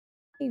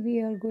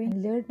We are going to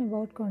learn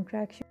about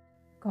contractions.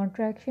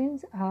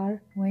 Contractions are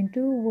when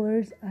two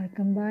words are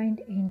combined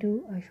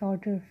into a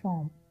shorter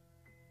form.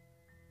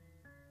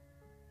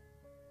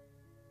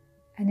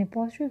 An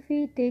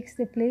apostrophe takes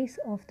the place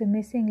of the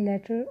missing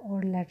letter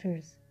or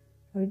letters.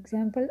 For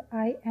example,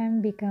 I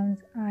am becomes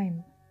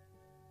I'm.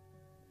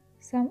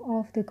 Some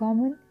of the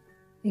common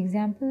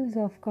examples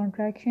of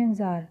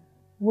contractions are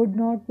would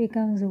not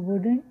becomes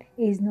wouldn't,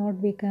 is not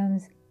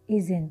becomes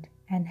isn't,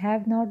 and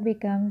have not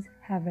becomes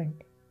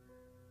haven't.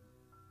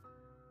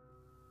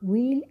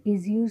 Will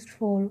is used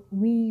for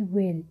we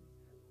will.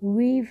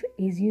 We've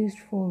is used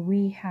for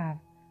we have.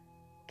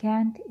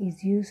 Can't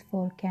is used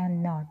for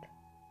cannot.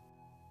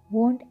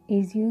 Won't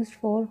is used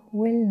for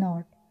will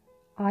not.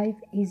 I've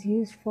is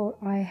used for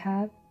I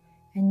have,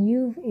 and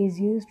you've is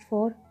used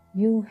for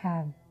you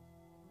have.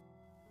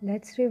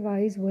 Let's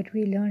revise what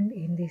we learned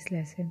in this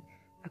lesson.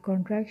 A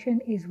contraction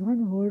is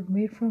one word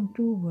made from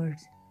two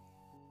words.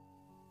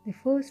 The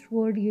first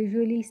word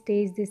usually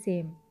stays the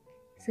same.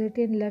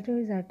 Certain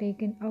letters are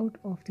taken out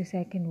of the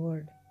second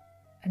word.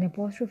 An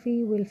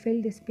apostrophe will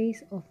fill the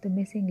space of the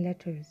missing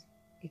letters.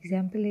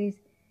 Example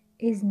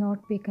is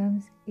not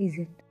becomes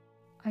isn't.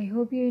 I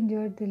hope you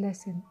enjoyed the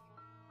lesson.